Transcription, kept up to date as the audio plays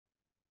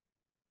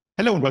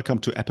Hello and welcome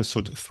to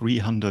episode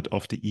 300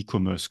 of the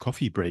E-commerce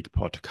Coffee Break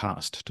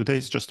podcast. Today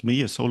is just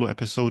me, a solo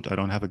episode. I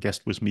don't have a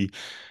guest with me.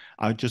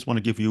 I just want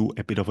to give you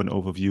a bit of an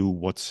overview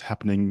what's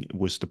happening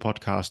with the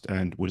podcast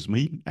and with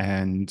me.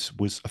 And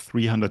with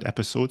 300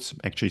 episodes,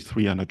 actually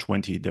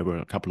 320, there were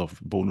a couple of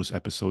bonus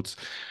episodes.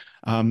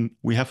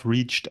 We have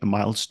reached a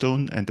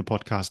milestone, and the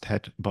podcast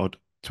had about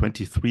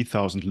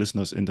 23,000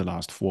 listeners in the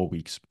last 4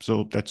 weeks.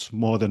 So that's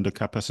more than the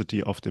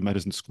capacity of the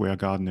Madison Square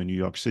Garden in New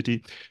York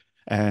City.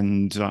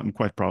 And I'm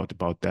quite proud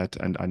about that.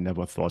 And I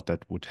never thought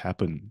that would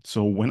happen.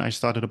 So when I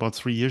started about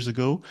 3 years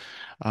ago,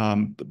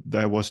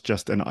 there was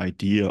just an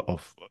idea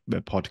of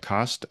the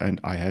podcast,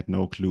 and I had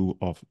no clue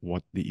of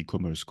what the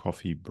e-commerce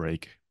coffee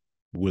break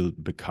will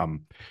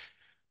become.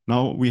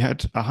 Now we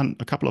had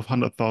a couple of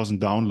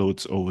 100,000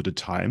 downloads over the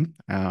time,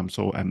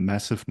 so a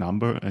massive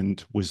number.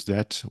 And with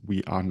that,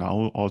 we are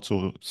now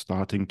also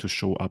starting to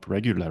show up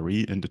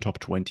regularly in the top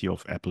 20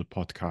 of Apple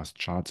podcast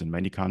charts in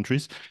many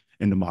countries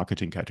in the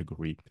marketing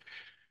category.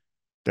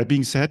 That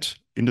being said,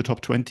 in the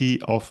top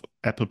 20 of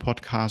Apple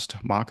podcast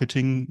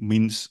marketing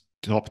means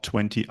top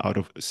 20 out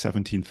of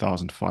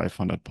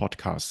 17,500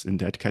 podcasts in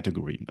that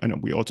category.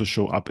 And we also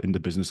show up in the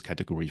business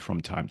category from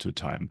time to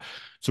time.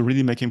 So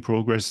really making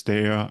progress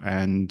there,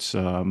 and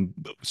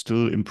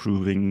still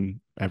improving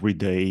every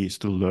day,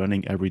 still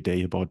learning every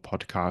day about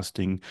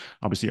podcasting.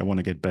 Obviously, I want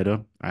to get better,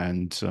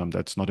 and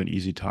that's not an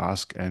easy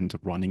task. And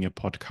running a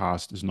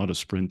podcast is not a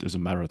sprint, it's a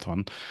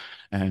marathon.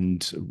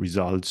 And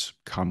results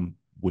come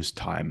with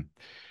time.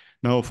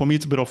 Now, for me,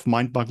 it's a bit of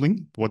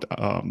mind-boggling what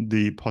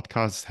the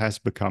podcast has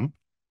become.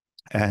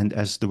 And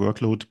as the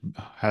workload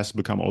has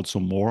become also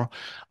more,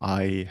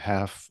 I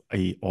have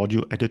a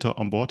audio editor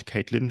on board,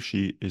 Caitlin.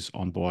 She is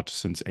on board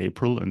since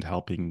April and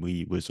helping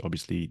me with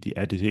obviously the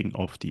editing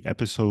of the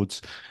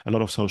episodes, a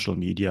lot of social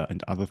media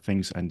and other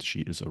things. And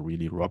she is a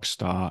really rock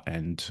star,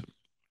 and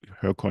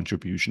her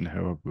contribution,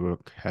 her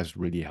work has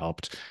really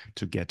helped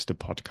to get the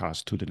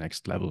podcast to the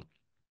next level.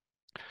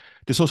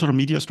 The social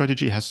media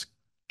strategy has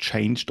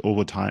changed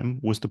over time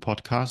with the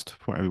podcast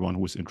for everyone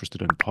who is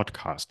interested in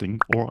podcasting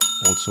or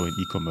also in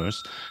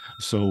e-commerce.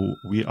 So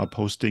we are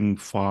posting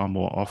far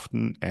more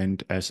often,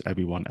 and as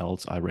everyone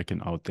else, I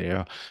reckon, out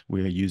there,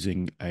 we are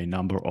using a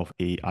number of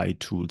AI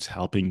tools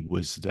helping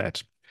with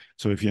that.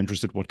 So if you're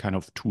interested what kind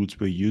of tools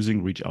we're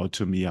using, reach out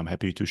to me. I'm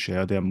happy to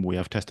share them. We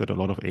have tested a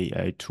lot of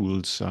AI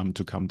tools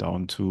to come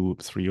down to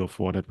 3 or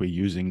 4 that we're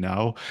using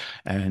now.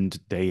 And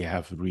they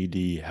have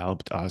really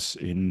helped us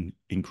in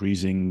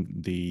increasing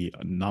the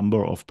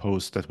number of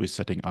posts that we're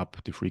setting up,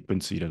 the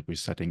frequency that we're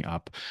setting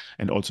up,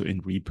 and also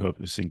in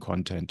repurposing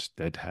content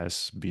that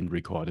has been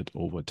recorded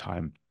over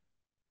time.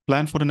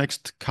 Plan for the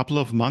next couple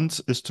of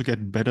months is to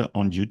get better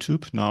on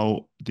YouTube.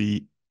 Now,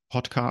 the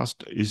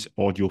podcast is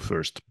audio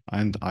first,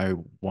 and I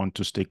want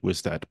to stick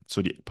with that.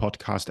 So the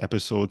podcast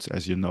episodes,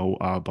 as you know,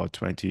 are about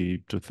 20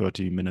 to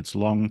 30 minutes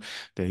long.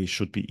 They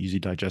should be easy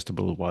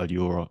digestible while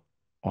you're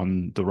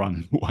on the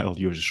run, while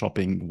you're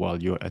shopping,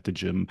 while you're at the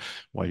gym,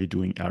 while you're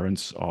doing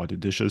errands or the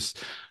dishes.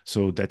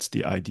 So that's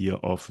the idea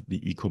of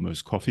the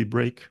e-commerce coffee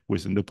break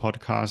within the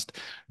podcast,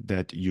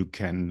 that you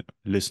can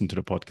listen to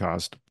the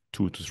podcast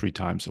 2 to 3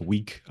 times a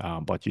week,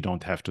 but you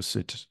don't have to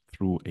sit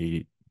through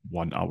a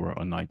 1 hour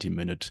or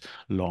 90-minute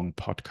long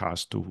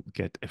podcast to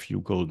get a few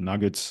gold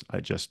nuggets.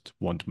 I just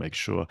want to make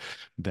sure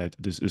that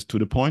this is to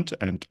the point,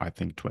 and I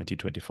think 20,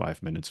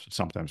 25 minutes,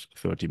 sometimes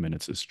 30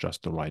 minutes is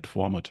just the right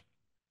format.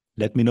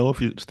 Let me know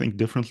if you think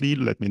differently.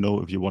 Let me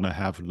know if you want to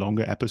have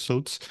longer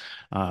episodes.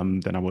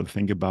 Then I will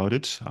think about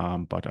it.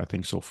 But I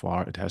think so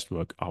far it has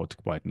worked out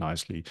quite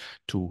nicely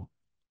to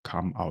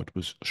come out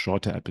with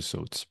shorter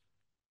episodes.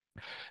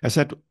 As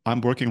said,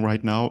 I'm working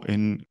right now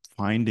in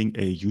finding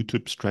a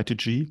YouTube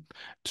strategy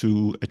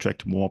to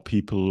attract more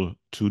people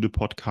to the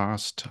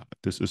podcast.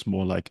 This is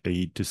more like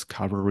a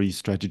discovery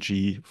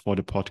strategy for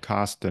the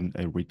podcast than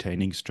a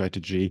retaining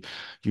strategy.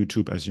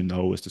 YouTube, as you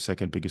know, is the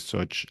second biggest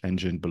search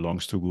engine,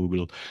 belongs to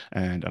Google,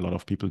 and a lot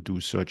of people do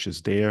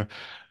searches there.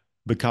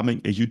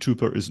 Becoming a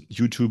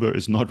YouTuber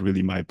is not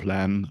really my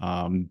plan.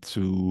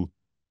 To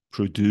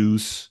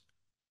produce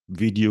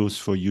videos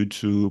for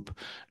YouTube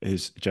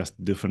is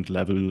just different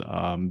level,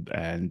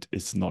 and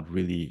it's not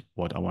really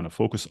what I want to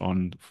focus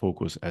on.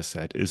 Focus, as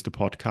said, is the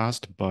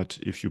podcast. But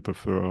if you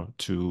prefer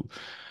to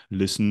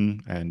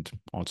listen and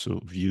also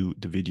view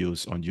the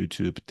videos on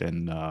YouTube,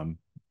 then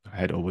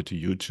head over to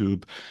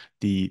YouTube.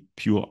 The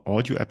pure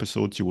audio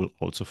episodes you will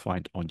also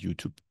find on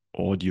YouTube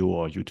Audio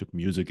or YouTube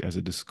Music, as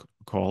it is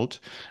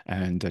called,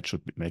 and that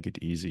should make it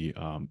easy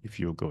if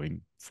you're going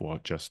for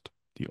just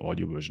the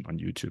audio version on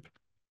YouTube.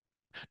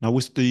 Now,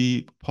 with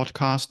the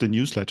podcast, the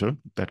newsletter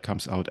that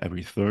comes out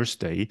every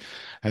Thursday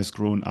has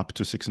grown up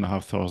to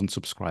 6,500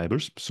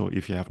 subscribers. So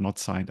if you have not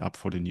signed up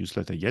for the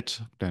newsletter yet,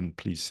 then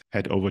please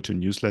head over to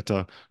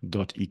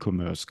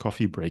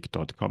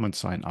newsletter.ecommercecoffeebreak.com and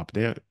sign up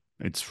there.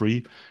 It's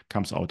free,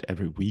 comes out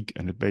every week,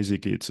 and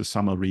it's a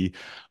summary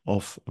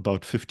of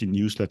about 50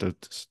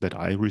 newsletters that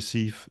I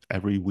receive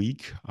every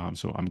week.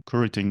 So I'm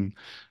curating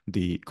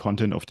the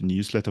content of the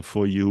newsletter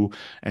for you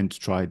and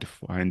try to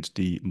find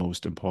the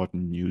most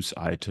important news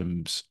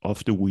items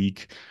of the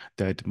week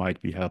that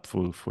might be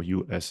helpful for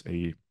you as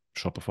a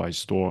Shopify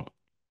store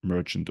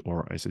merchant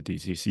or as a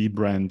DCC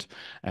brand.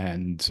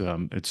 And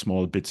it's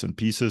small bits and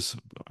pieces.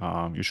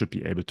 You should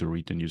be able to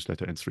read the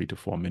newsletter in 3 to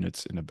 4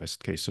 minutes in a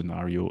best case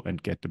scenario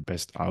and get the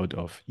best out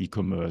of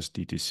e-commerce,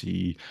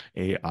 DTC,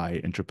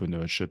 AI,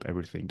 entrepreneurship,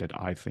 everything that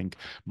I think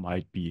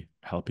might be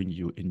helping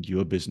you in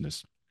your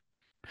business.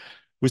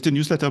 With the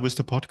newsletter, with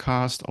the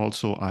podcast,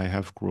 also I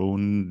have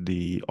grown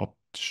the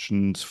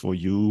options for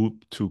you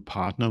to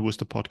partner with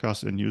the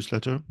podcast and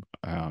newsletter,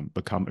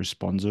 become a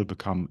sponsor,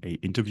 become a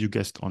interview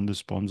guest on the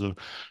sponsor.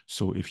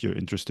 So if you're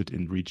interested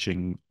in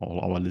reaching all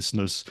our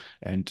listeners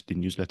and the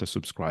newsletter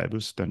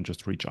subscribers, then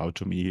just reach out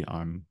to me.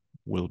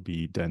 Will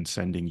be then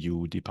sending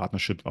you the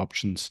partnership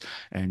options,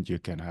 and you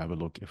can have a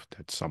look if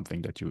that's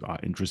something that you are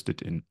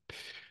interested in.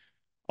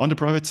 On the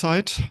private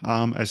side,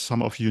 as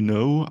some of you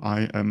know,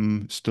 I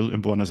am still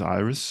in Buenos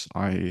Aires.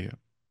 I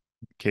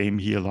came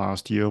here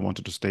last year,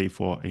 wanted to stay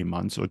for a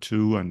month or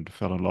two, and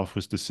fell in love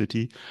with the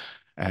city.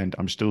 And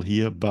I'm still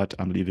here, but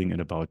I'm leaving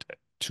in about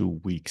 2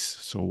 weeks.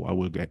 So I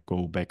will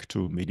go back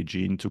to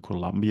Medellin, to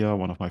Colombia,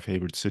 one of my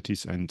favorite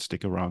cities, and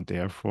stick around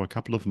there for a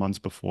couple of months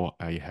before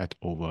I head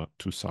over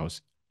to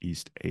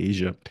Southeast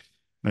Asia.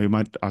 Now you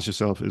might ask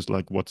yourself, is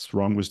like, what's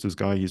wrong with this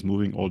guy? He's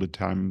moving all the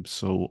time.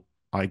 So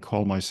I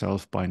call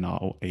myself by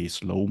now a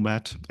slow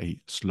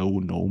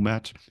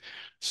nomad.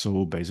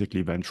 So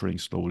basically venturing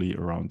slowly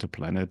around the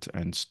planet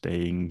and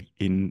staying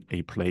in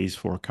a place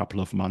for a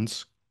couple of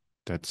months.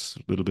 That's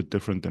a little bit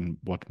different than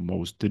what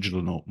most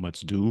digital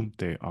nomads do.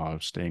 They are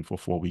staying for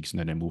 4 weeks and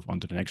then they move on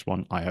to the next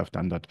one. I have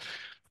done that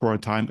for a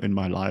time in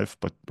my life,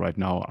 but right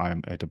now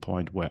I'm at a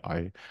point where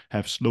I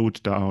have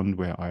slowed down,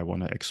 where I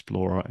want to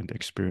explore and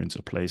experience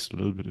a place a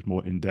little bit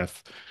more in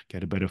depth,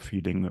 get a better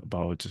feeling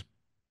about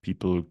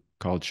people,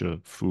 culture,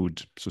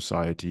 food,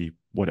 society,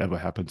 whatever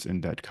happens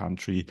in that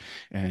country.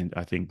 And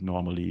I think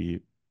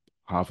normally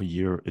half a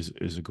year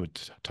is a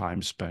good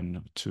time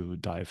span to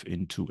dive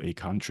into a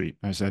country.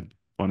 I said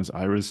Buenos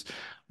Aires,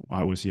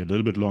 I was here a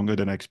little bit longer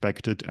than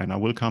expected, and I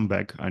will come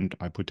back and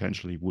I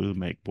potentially will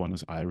make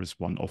Buenos Aires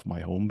one of my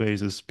home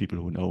bases. People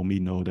who know me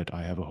know that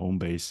I have a home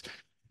base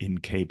in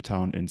Cape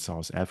Town in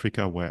South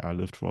Africa, where I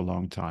lived for a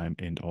long time,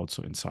 and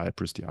also in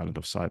Cyprus, the island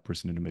of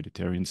Cyprus in the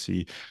Mediterranean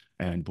Sea.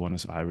 And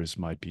Buenos Aires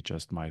might be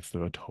just my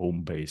third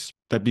home base.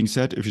 That being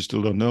said, if you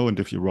still don't know, and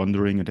if you're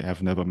wondering and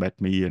have never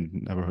met me and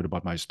never heard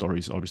about my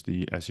stories,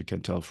 obviously, as you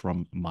can tell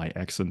from my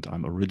accent,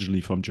 I'm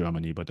originally from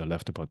Germany, but I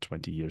left about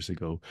 20 years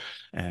ago.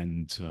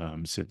 And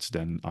since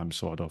then, I'm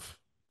sort of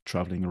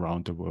traveling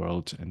around the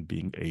world and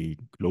being a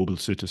global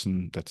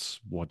citizen.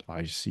 That's what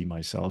I see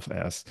myself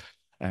as.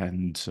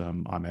 And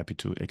I'm happy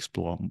to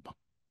explore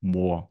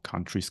more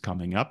countries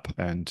coming up.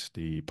 And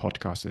the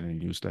podcast and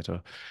the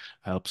newsletter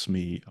helps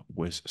me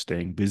with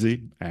staying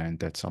busy. And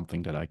that's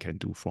something that I can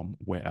do from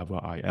wherever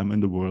I am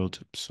in the world.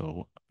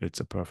 So it's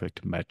a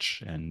perfect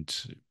match. And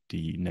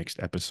the next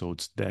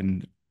episodes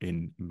then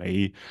in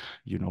May,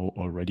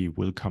 already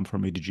will come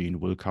from Medellin,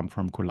 will come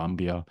from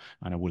Colombia,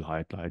 and I will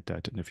highlight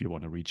that. And if you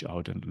want to reach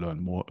out and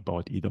learn more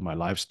about either my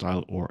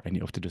lifestyle or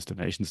any of the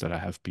destinations that I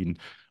have been,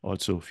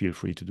 also feel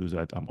free to do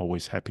that. I'm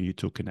always happy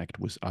to connect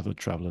with other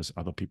travelers,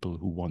 other people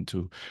who want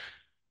to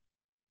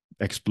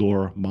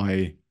explore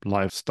my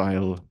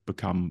lifestyle,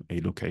 become a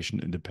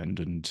location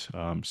independent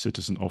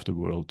citizen of the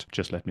world.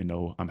 Just let me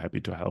know. I'm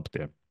happy to help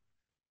there.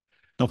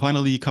 Now,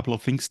 finally, a couple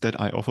of things that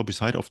I offer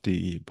beside of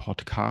the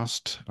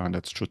podcast, and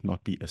that should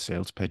not be a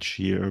sales pitch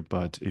here,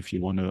 but if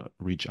you want to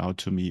reach out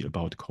to me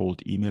about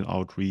cold email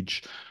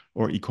outreach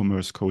or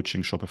e-commerce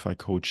coaching, Shopify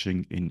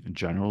coaching in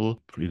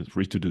general, feel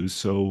free to do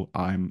so.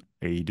 I'm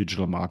a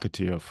digital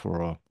marketer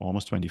for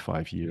almost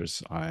 25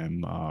 years.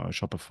 I'm a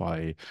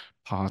Shopify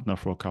partner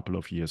for a couple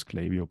of years,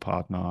 Klaviyo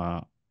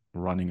partner,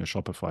 running a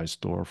Shopify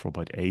store for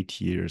about 8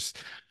 years.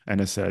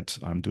 And I said,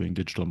 I'm doing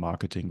digital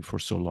marketing for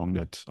so long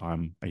that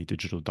I'm a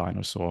digital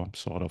dinosaur,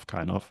 sort of,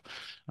 kind of.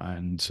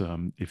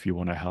 And if you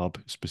want to help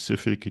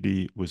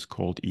specifically with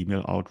cold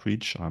email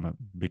outreach, I'm a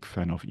big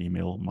fan of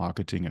email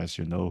marketing, as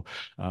you know,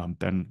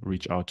 then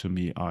reach out to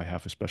me. I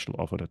have a special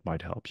offer that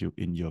might help you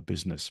in your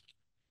business.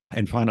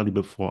 And finally,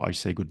 before I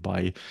say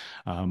goodbye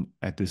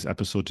at this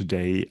episode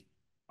today,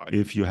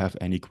 if you have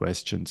any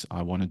questions,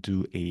 I want to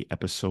do a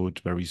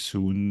episode very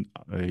soon,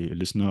 a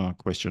listener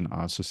question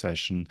answer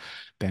session.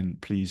 Then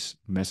please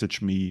message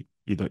me,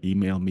 either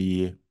email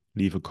me,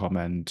 leave a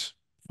comment,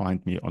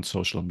 find me on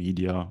social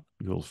media.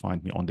 You'll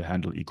find me on the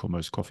handle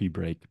e-commerce coffee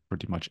break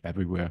pretty much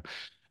everywhere.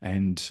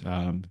 And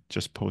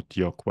just put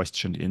your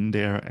question in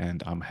there,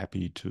 and I'm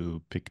happy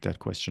to pick that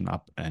question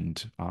up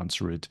and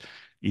answer it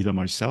either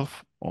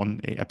myself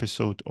on a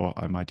episode, or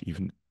I might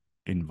even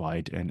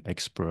invite an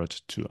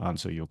expert to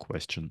answer your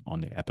question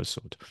on the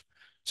episode.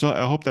 So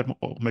I hope that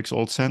makes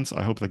all sense.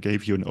 I hope that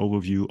gave you an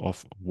overview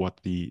of what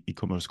the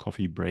e-commerce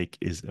coffee break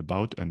is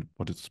about and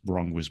what is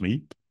wrong with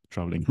me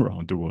traveling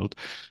around the world.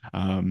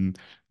 Um,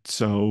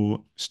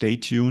 so stay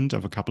tuned. I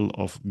have a couple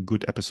of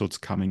good episodes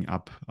coming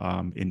up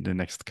in the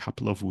next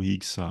couple of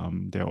weeks.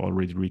 They're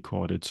already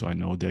recorded, so I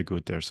know they're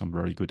good. There's some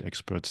very good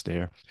experts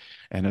there.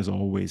 And as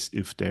always,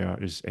 if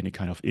there is any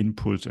kind of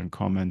input and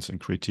comments and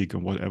critique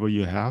and whatever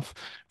you have,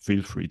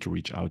 feel free to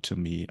reach out to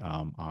me.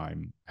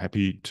 I'm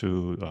happy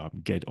to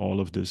get all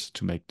of this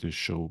to make this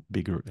show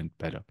bigger and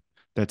better.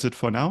 That's it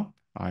for now.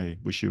 I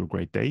wish you a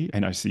great day,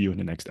 and I see you in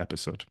the next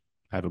episode.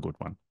 Have a good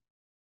one.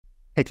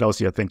 Hey, Claus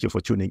here. Thank you for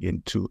tuning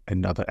in to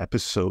another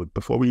episode.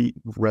 Before we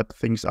wrap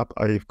things up,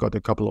 I've got a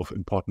couple of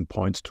important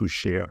points to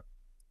share.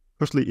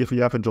 Firstly, if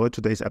you have enjoyed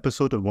today's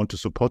episode and want to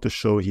support the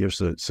show,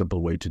 here's a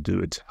simple way to do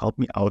it. Help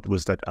me out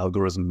with that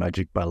algorithm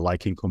magic by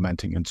liking,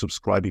 commenting, and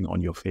subscribing on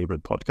your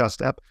favorite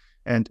podcast app.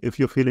 And if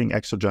you're feeling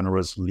extra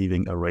generous,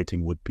 leaving a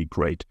rating would be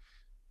great.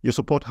 Your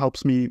support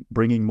helps me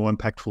bringing more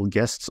impactful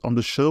guests on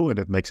the show, and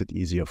it makes it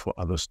easier for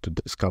others to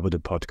discover the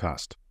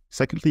podcast.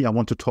 Secondly, I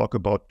want to talk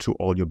about to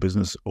all your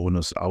business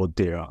owners out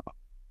there.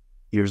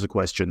 Here's a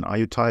question. Are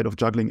you tired of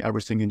juggling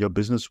everything in your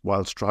business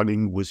while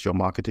struggling with your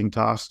marketing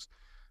tasks?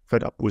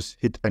 Fed up with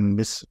hit and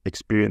miss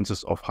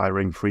experiences of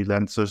hiring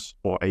freelancers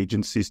or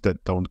agencies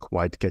that don't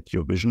quite get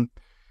your vision?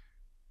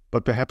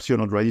 But perhaps you're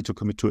not ready to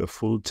commit to a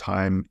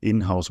full-time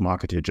in-house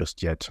marketer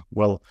just yet.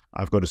 Well,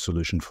 I've got a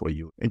solution for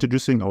you.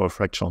 Introducing our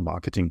fractional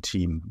marketing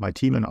team. My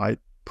team and I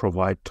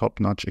provide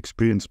top-notch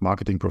experienced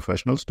marketing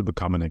professionals to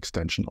become an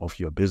extension of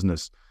your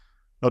business.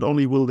 Not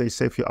only will they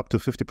save you up to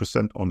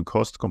 50% on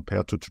cost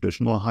compared to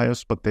traditional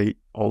hires, but they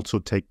also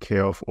take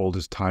care of all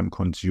this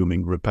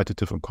time-consuming,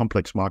 repetitive and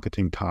complex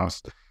marketing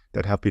tasks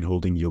that have been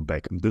holding you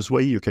back. And this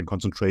way, you can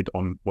concentrate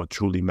on what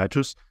truly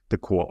matters, the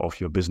core of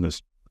your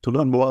business. To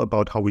learn more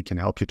about how we can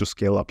help you to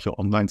scale up your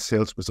online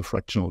sales with a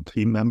fractional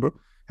team member,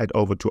 head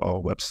over to our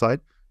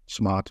website,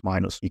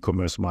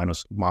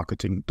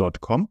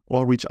 smart-ecommerce-marketing.com,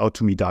 or reach out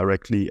to me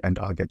directly and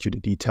I'll get you the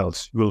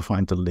details. You will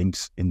find the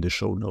links in the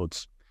show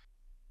notes.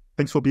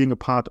 Thanks for being a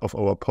part of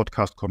our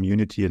podcast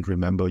community, and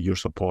remember, your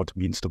support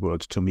means the world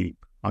to me.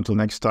 Until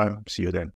next time, see you then.